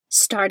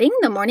Starting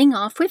the morning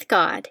off with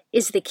God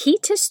is the key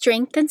to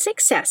strength and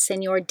success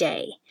in your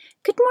day.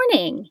 Good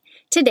morning.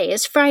 Today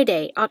is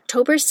Friday,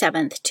 October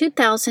 7th,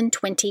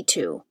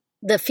 2022.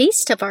 The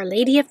Feast of Our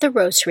Lady of the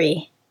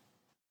Rosary.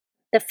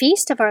 The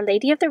Feast of Our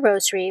Lady of the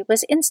Rosary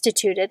was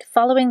instituted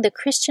following the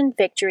Christian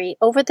victory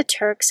over the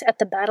Turks at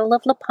the Battle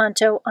of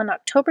Lepanto on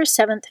October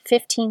 7th,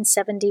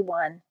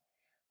 1571.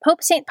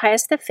 Pope St.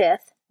 Pius V,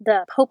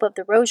 the Pope of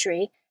the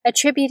Rosary,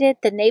 attributed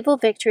the naval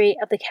victory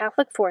of the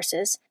Catholic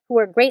forces, who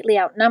were greatly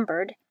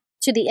outnumbered,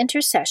 to the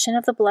intercession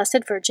of the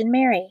Blessed Virgin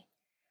Mary.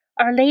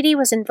 Our Lady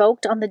was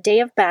invoked on the day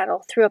of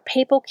battle through a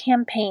papal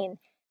campaign,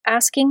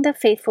 asking the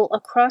faithful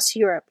across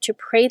Europe to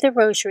pray the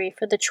Rosary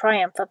for the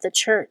triumph of the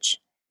Church.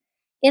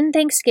 In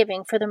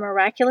thanksgiving for the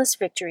miraculous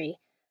victory,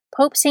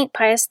 Pope St.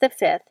 Pius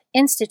V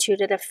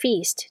instituted a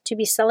feast to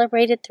be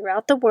celebrated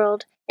throughout the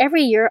world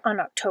every year on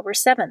October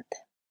 7th.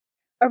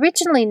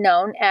 Originally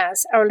known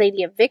as Our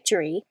Lady of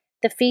Victory,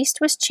 the feast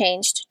was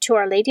changed to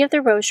Our Lady of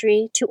the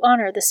Rosary to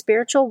honor the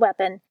spiritual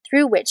weapon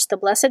through which the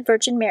Blessed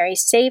Virgin Mary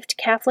saved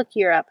Catholic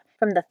Europe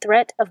from the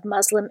threat of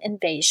Muslim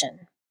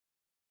invasion.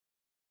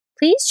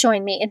 Please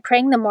join me in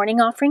praying the morning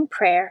offering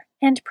prayer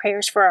and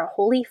prayers for our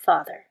Holy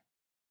Father.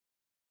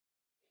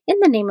 In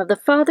the name of the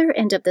Father,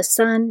 and of the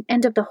Son,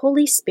 and of the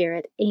Holy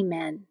Spirit,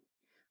 Amen.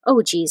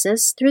 O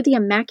Jesus, through the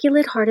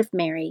Immaculate Heart of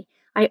Mary,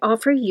 I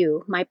offer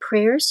you my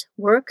prayers,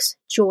 works,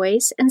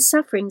 joys, and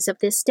sufferings of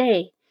this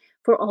day,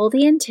 for all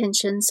the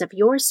intentions of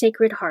your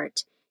Sacred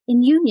Heart,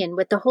 in union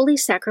with the holy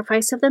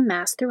sacrifice of the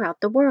Mass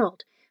throughout the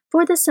world,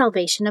 for the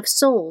salvation of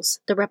souls,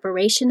 the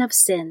reparation of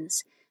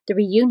sins, the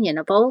reunion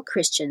of all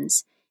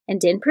Christians,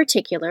 and in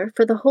particular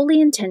for the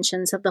holy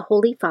intentions of the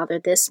Holy Father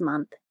this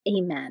month.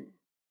 Amen.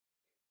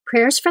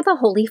 Prayers for the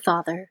Holy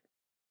Father.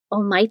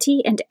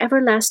 Almighty and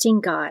everlasting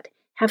God,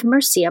 have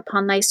mercy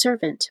upon thy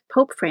servant,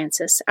 Pope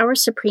Francis, our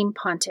Supreme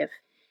Pontiff,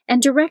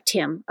 and direct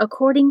him,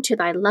 according to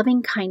thy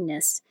loving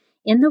kindness,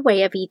 in the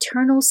way of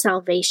eternal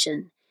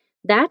salvation,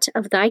 that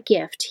of thy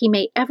gift he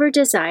may ever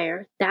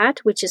desire that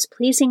which is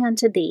pleasing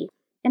unto thee,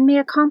 and may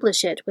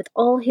accomplish it with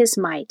all his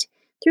might,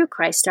 through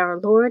Christ our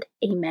Lord.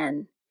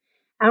 Amen.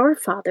 Our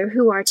Father,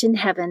 who art in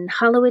heaven,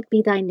 hallowed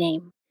be thy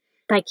name.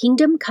 Thy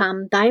kingdom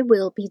come, thy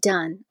will be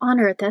done, on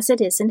earth as it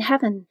is in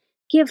heaven.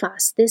 Give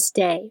us this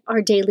day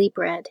our daily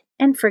bread,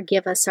 and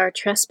forgive us our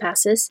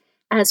trespasses,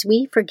 as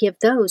we forgive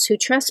those who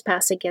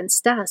trespass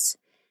against us.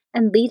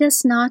 And lead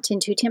us not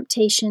into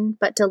temptation,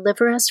 but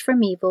deliver us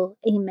from evil.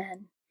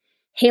 Amen.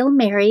 Hail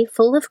Mary,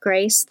 full of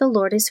grace, the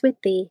Lord is with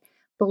thee.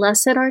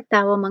 Blessed art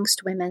thou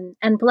amongst women,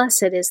 and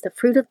blessed is the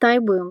fruit of thy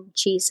womb,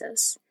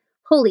 Jesus.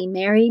 Holy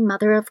Mary,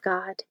 Mother of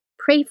God,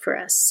 pray for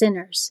us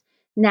sinners,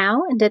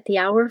 now and at the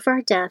hour of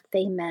our death.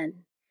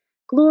 Amen.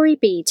 Glory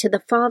be to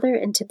the Father,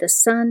 and to the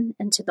Son,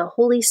 and to the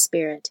Holy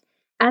Spirit,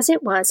 as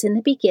it was in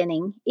the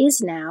beginning,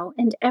 is now,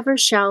 and ever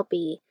shall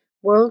be,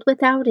 world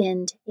without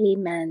end.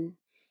 Amen.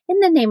 In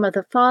the name of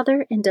the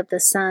Father, and of the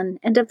Son,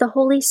 and of the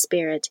Holy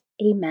Spirit.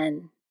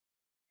 Amen.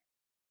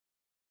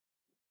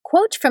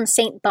 Quote from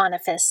St.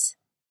 Boniface: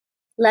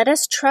 Let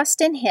us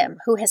trust in him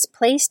who has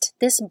placed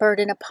this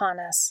burden upon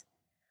us.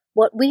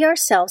 What we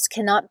ourselves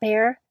cannot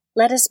bear,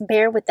 let us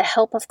bear with the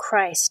help of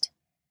Christ.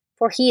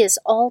 For he is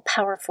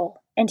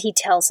all-powerful, and he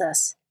tells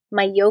us,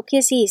 My yoke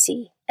is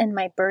easy, and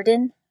my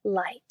burden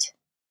light.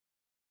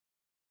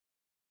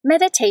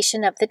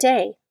 Meditation of the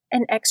Day,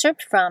 an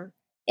excerpt from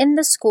In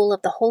the School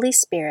of the Holy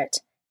Spirit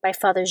by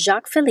Father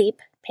Jacques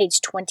Philippe, page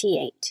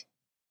 28.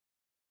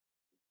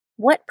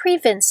 What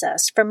prevents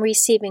us from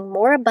receiving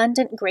more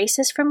abundant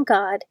graces from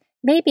God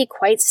may be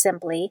quite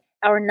simply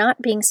our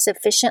not being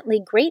sufficiently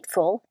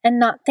grateful and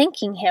not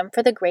thanking him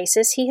for the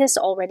graces he has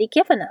already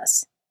given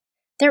us.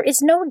 There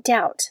is no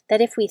doubt that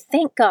if we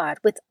thank God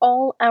with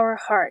all our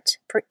heart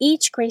for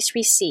each grace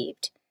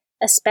received,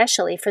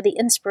 especially for the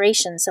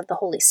inspirations of the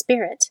Holy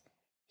Spirit,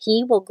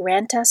 he will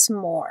grant us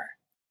more.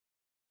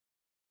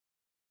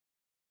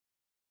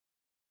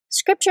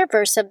 Scripture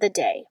verse of the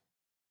day.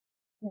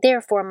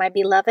 Therefore, my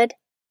beloved,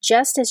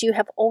 just as you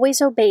have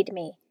always obeyed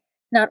me,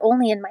 not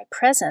only in my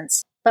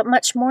presence, but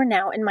much more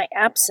now in my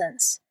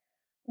absence,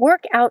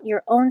 work out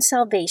your own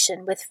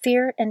salvation with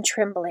fear and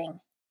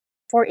trembling.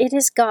 For it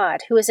is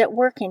God who is at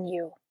work in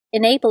you,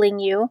 enabling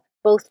you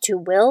both to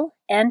will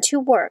and to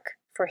work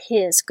for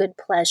his good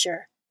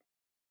pleasure.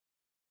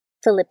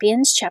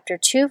 Philippians chapter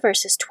 2,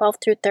 verses 12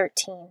 through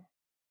 13.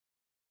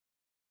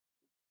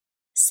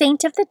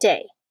 Saint of the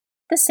Day.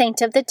 The saint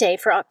of the day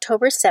for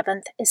October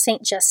 7th is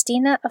Saint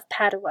Justina of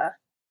Padua.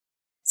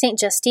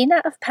 Saint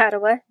Justina of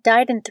Padua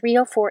died in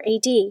 304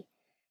 AD.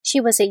 She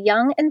was a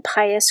young and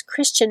pious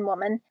Christian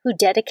woman who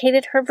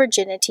dedicated her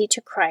virginity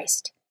to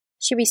Christ.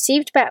 She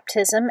received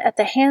baptism at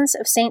the hands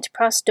of Saint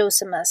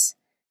Prosdosimus,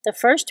 the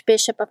first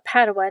bishop of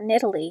Padua in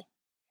Italy.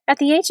 At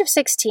the age of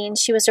 16,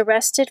 she was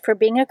arrested for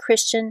being a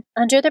Christian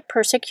under the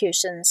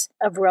persecutions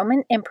of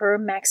Roman Emperor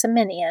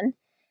Maximinian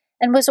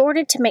and was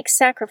ordered to make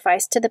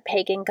sacrifice to the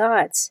pagan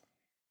gods.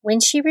 When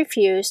she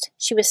refused,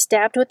 she was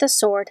stabbed with a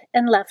sword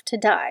and left to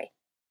die.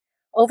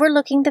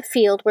 Overlooking the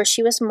field where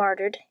she was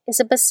martyred is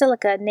a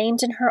basilica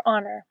named in her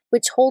honor,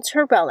 which holds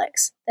her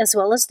relics, as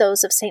well as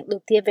those of St.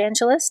 Luke the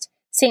Evangelist,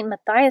 St.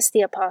 Matthias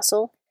the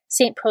Apostle,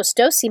 St.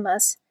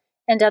 Prostosimus,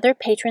 and other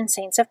patron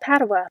saints of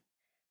Padua.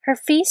 Her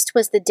feast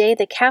was the day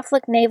the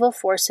Catholic naval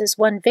forces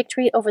won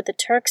victory over the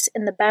Turks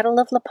in the Battle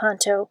of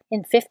Lepanto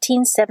in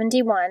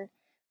 1571,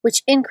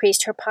 which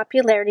increased her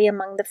popularity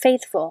among the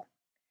faithful.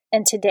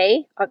 And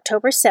today,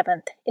 October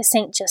 7th, is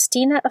St.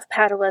 Justina of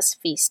Padua's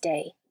feast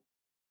day.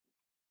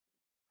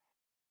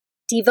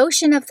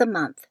 Devotion of the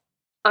Month.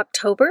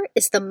 October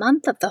is the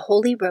month of the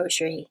Holy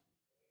Rosary.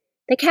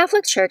 The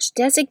Catholic Church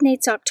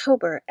designates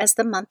October as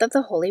the month of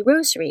the Holy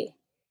Rosary.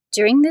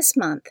 During this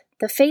month,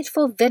 the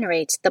faithful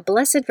venerate the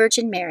Blessed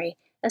Virgin Mary,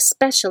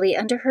 especially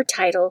under her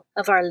title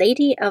of Our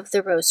Lady of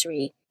the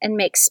Rosary, and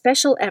make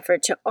special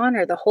effort to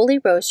honor the Holy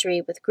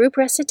Rosary with group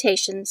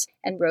recitations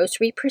and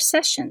rosary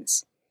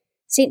processions.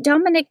 St.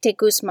 Dominic de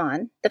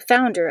Guzman, the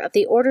founder of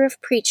the Order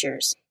of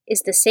Preachers,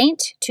 is the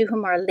saint to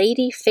whom Our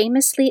Lady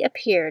famously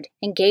appeared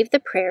and gave the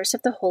prayers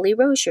of the Holy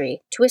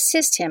Rosary to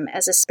assist him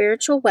as a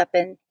spiritual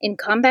weapon in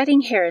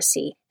combating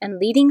heresy and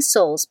leading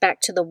souls back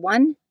to the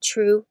one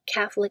true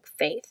Catholic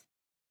faith.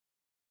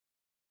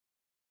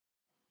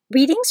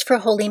 Readings for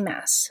Holy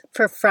Mass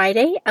for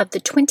Friday of the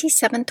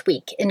 27th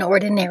week in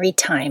Ordinary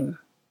Time.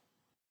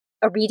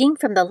 A reading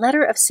from the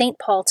letter of St.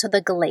 Paul to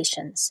the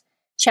Galatians,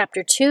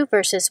 chapter 2,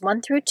 verses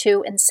 1 through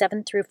 2 and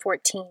 7 through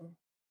 14.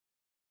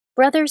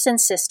 Brothers and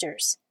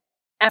sisters,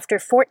 after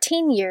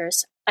 14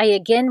 years, I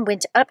again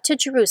went up to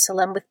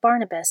Jerusalem with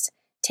Barnabas,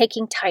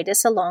 taking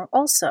Titus along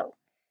also.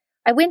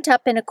 I went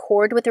up in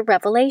accord with a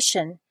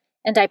revelation,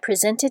 and I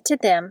presented to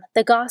them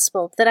the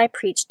gospel that I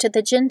preached to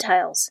the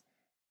Gentiles,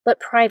 but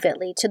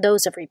privately to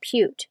those of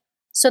repute,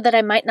 so that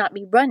I might not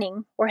be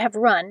running or have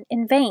run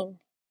in vain.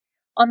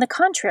 On the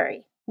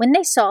contrary, when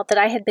they saw that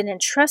I had been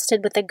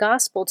entrusted with the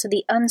gospel to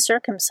the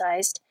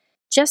uncircumcised,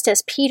 just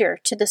as Peter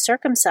to the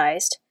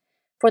circumcised,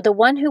 for the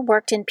one who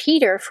worked in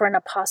Peter for an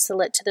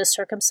apostolate to the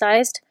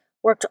circumcised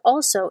worked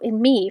also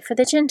in me for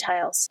the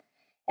Gentiles.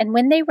 And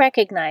when they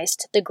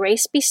recognized the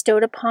grace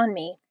bestowed upon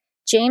me,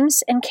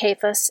 James and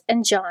Cephas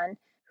and John,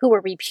 who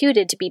were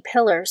reputed to be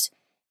pillars,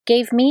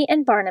 gave me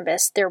and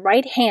Barnabas their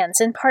right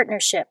hands in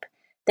partnership,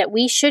 that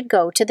we should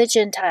go to the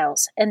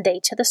Gentiles, and they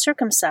to the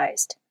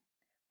circumcised.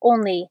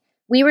 Only,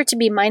 we were to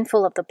be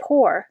mindful of the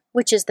poor,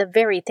 which is the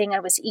very thing I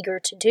was eager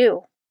to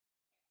do.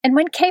 And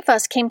when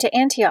Cephas came to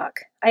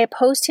Antioch, I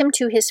opposed him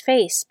to his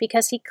face,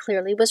 because he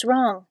clearly was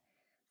wrong.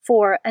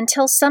 For,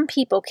 until some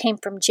people came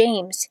from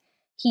James,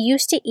 he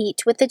used to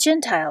eat with the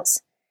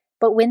Gentiles.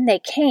 But when they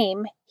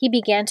came, he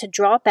began to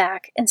draw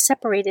back and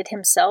separated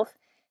himself,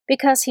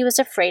 because he was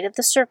afraid of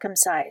the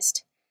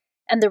circumcised.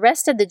 And the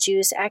rest of the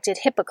Jews acted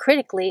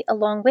hypocritically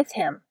along with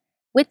him,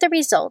 with the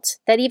result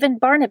that even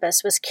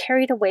Barnabas was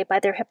carried away by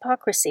their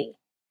hypocrisy.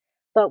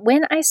 But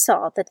when I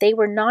saw that they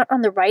were not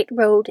on the right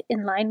road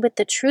in line with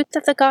the truth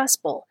of the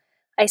gospel,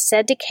 I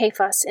said to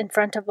Cephas in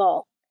front of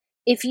all,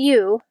 If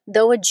you,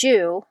 though a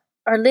Jew,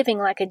 are living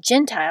like a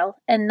Gentile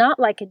and not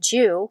like a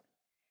Jew,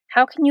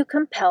 how can you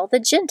compel the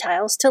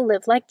Gentiles to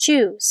live like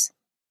Jews?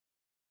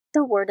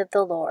 The word of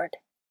the Lord.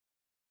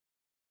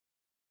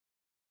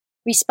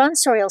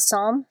 Responsorial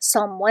Psalm,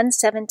 Psalm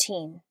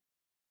 117.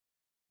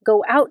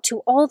 Go out to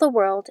all the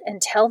world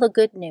and tell the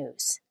good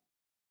news.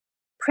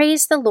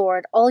 Praise the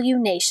Lord, all you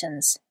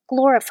nations.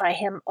 Glorify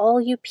him, all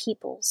you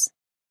peoples.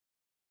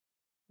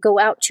 Go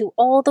out to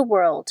all the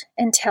world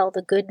and tell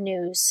the good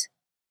news.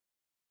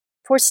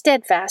 For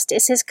steadfast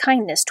is his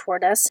kindness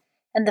toward us,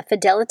 and the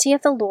fidelity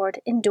of the Lord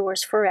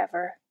endures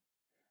forever.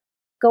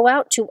 Go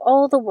out to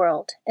all the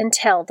world and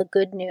tell the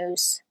good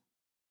news.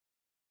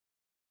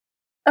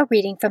 A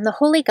reading from the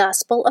Holy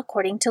Gospel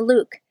according to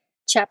Luke,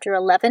 chapter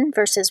 11,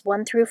 verses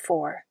 1 through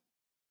 4.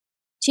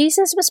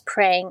 Jesus was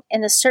praying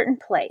in a certain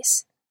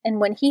place, and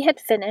when he had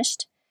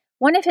finished,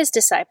 one of his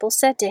disciples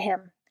said to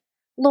him,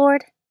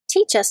 Lord,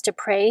 teach us to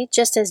pray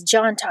just as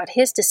John taught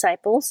his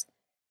disciples.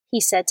 He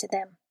said to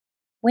them,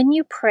 When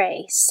you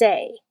pray,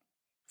 say,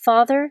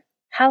 Father,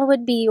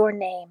 hallowed be your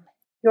name,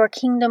 your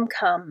kingdom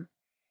come.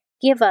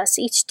 Give us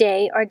each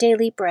day our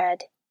daily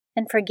bread,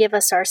 and forgive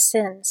us our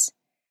sins,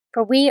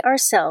 for we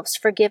ourselves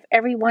forgive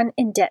everyone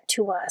in debt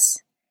to us,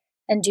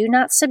 and do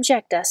not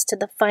subject us to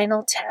the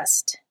final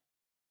test.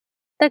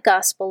 The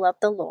Gospel of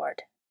the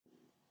Lord.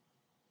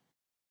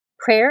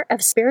 Prayer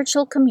of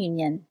Spiritual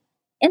Communion.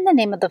 In the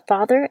name of the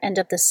Father, and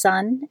of the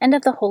Son, and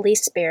of the Holy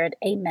Spirit.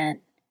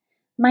 Amen.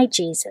 My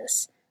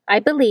Jesus, I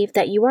believe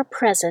that you are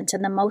present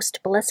in the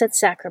most blessed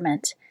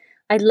sacrament.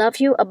 I love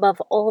you above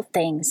all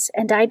things,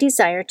 and I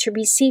desire to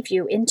receive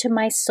you into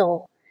my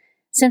soul.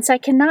 Since I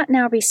cannot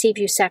now receive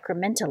you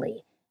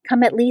sacramentally,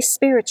 come at least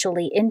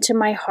spiritually into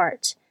my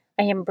heart.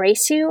 I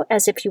embrace you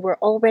as if you were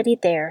already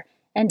there,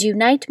 and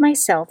unite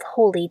myself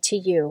wholly to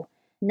you.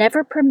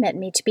 Never permit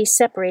me to be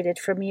separated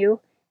from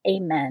you.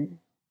 Amen.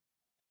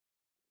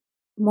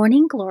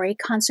 Morning Glory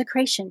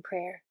Consecration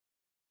Prayer.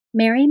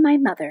 Mary, my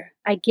mother,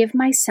 I give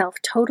myself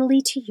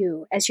totally to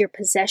you as your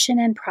possession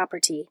and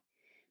property.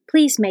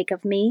 Please make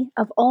of me,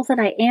 of all that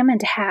I am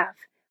and have,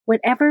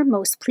 whatever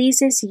most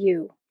pleases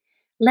you.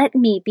 Let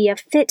me be a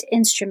fit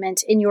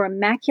instrument in your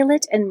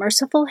immaculate and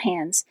merciful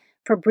hands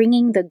for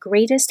bringing the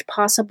greatest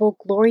possible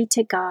glory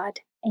to God.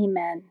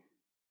 Amen.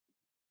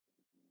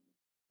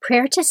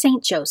 Prayer to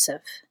Saint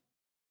Joseph.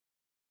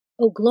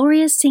 O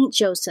glorious Saint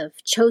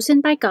Joseph,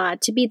 chosen by God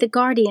to be the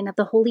guardian of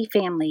the Holy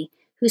Family,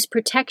 whose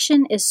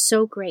protection is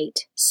so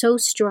great, so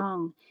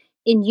strong,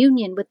 in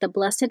union with the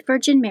Blessed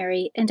Virgin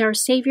Mary and our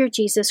Savior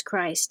Jesus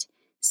Christ,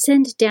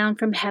 send down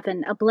from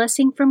heaven a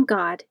blessing from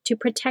God to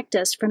protect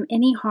us from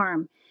any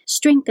harm,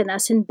 strengthen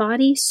us in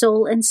body,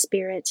 soul, and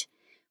spirit.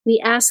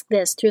 We ask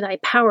this through thy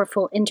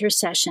powerful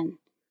intercession.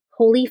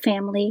 Holy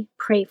Family,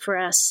 pray for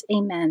us.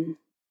 Amen.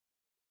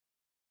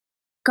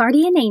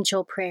 Guardian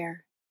Angel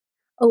Prayer.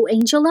 O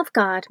angel of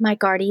God, my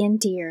guardian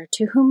dear,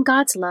 to whom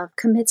God's love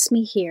commits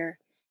me here,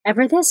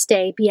 ever this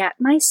day be at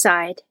my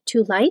side,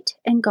 to light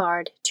and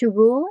guard, to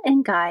rule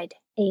and guide.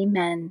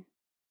 Amen.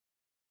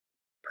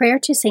 Prayer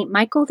to Saint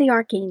Michael the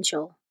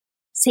Archangel.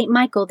 Saint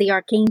Michael the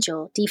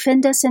Archangel,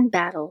 defend us in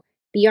battle,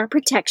 be our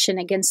protection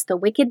against the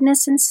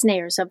wickedness and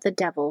snares of the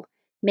devil.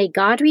 May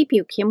God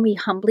rebuke him, we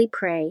humbly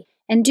pray,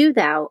 and do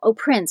thou, O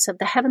Prince of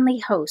the heavenly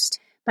host,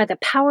 by the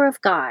power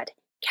of God,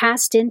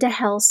 cast into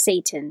hell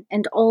Satan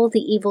and all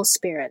the evil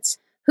spirits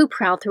who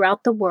prowl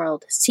throughout the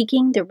world,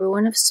 seeking the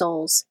ruin of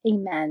souls.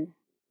 Amen.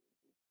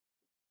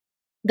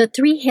 The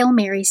Three Hail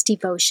Marys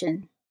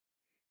Devotion.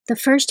 The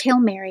first Hail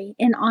Mary,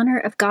 in honor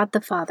of God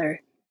the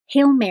Father.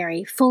 Hail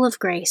Mary, full of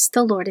grace,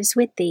 the Lord is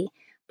with thee.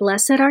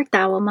 Blessed art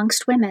thou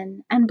amongst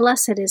women, and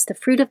blessed is the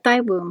fruit of thy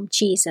womb,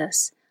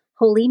 Jesus.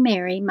 Holy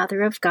Mary,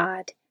 Mother of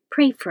God,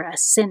 pray for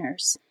us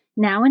sinners,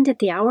 now and at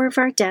the hour of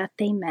our death.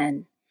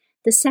 Amen.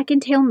 The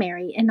second Hail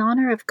Mary, in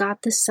honor of God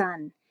the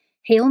Son.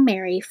 Hail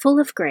Mary, full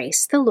of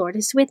grace, the Lord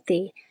is with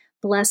thee.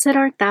 Blessed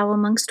art thou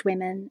amongst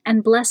women,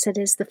 and blessed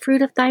is the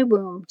fruit of thy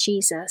womb,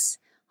 Jesus.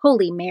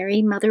 Holy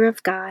Mary, Mother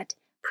of God,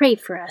 pray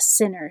for us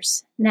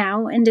sinners,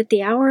 now and at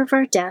the hour of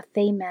our death.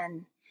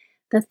 Amen.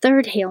 The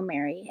third Hail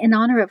Mary, in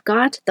honor of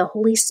God the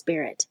Holy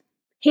Spirit.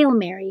 Hail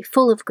Mary,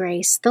 full of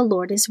grace, the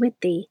Lord is with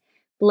thee.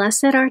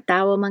 Blessed art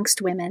thou amongst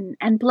women,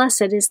 and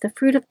blessed is the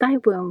fruit of thy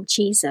womb,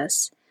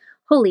 Jesus.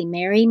 Holy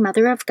Mary,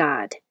 Mother of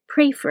God,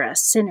 pray for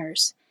us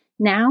sinners,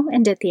 now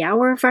and at the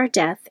hour of our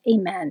death.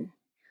 Amen.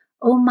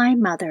 O my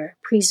Mother,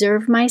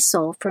 preserve my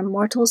soul from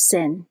mortal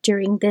sin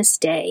during this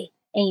day.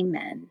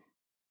 Amen.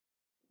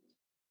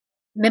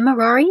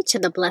 Memorare to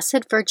the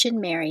Blessed Virgin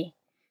Mary.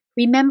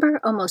 Remember,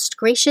 O most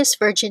gracious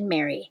Virgin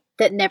Mary,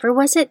 that never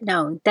was it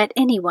known that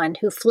anyone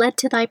who fled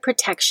to thy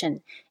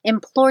protection,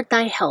 implored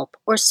thy help,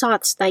 or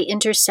sought thy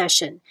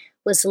intercession,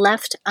 was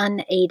left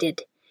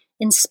unaided.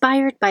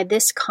 Inspired by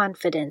this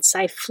confidence,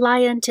 I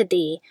fly unto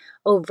thee,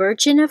 O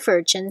Virgin of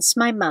Virgins,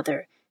 my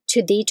Mother.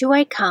 To thee do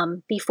I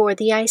come, before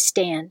thee I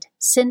stand,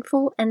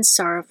 sinful and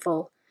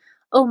sorrowful.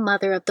 O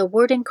Mother of the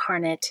Word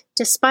incarnate,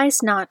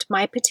 despise not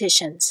my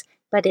petitions,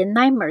 but in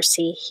thy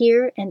mercy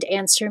hear and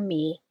answer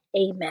me.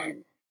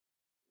 Amen.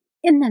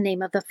 In the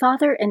name of the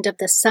Father, and of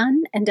the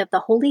Son, and of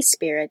the Holy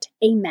Spirit.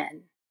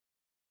 Amen.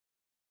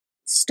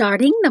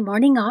 Starting the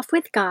morning off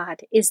with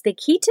God is the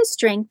key to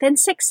strength and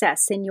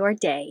success in your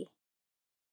day.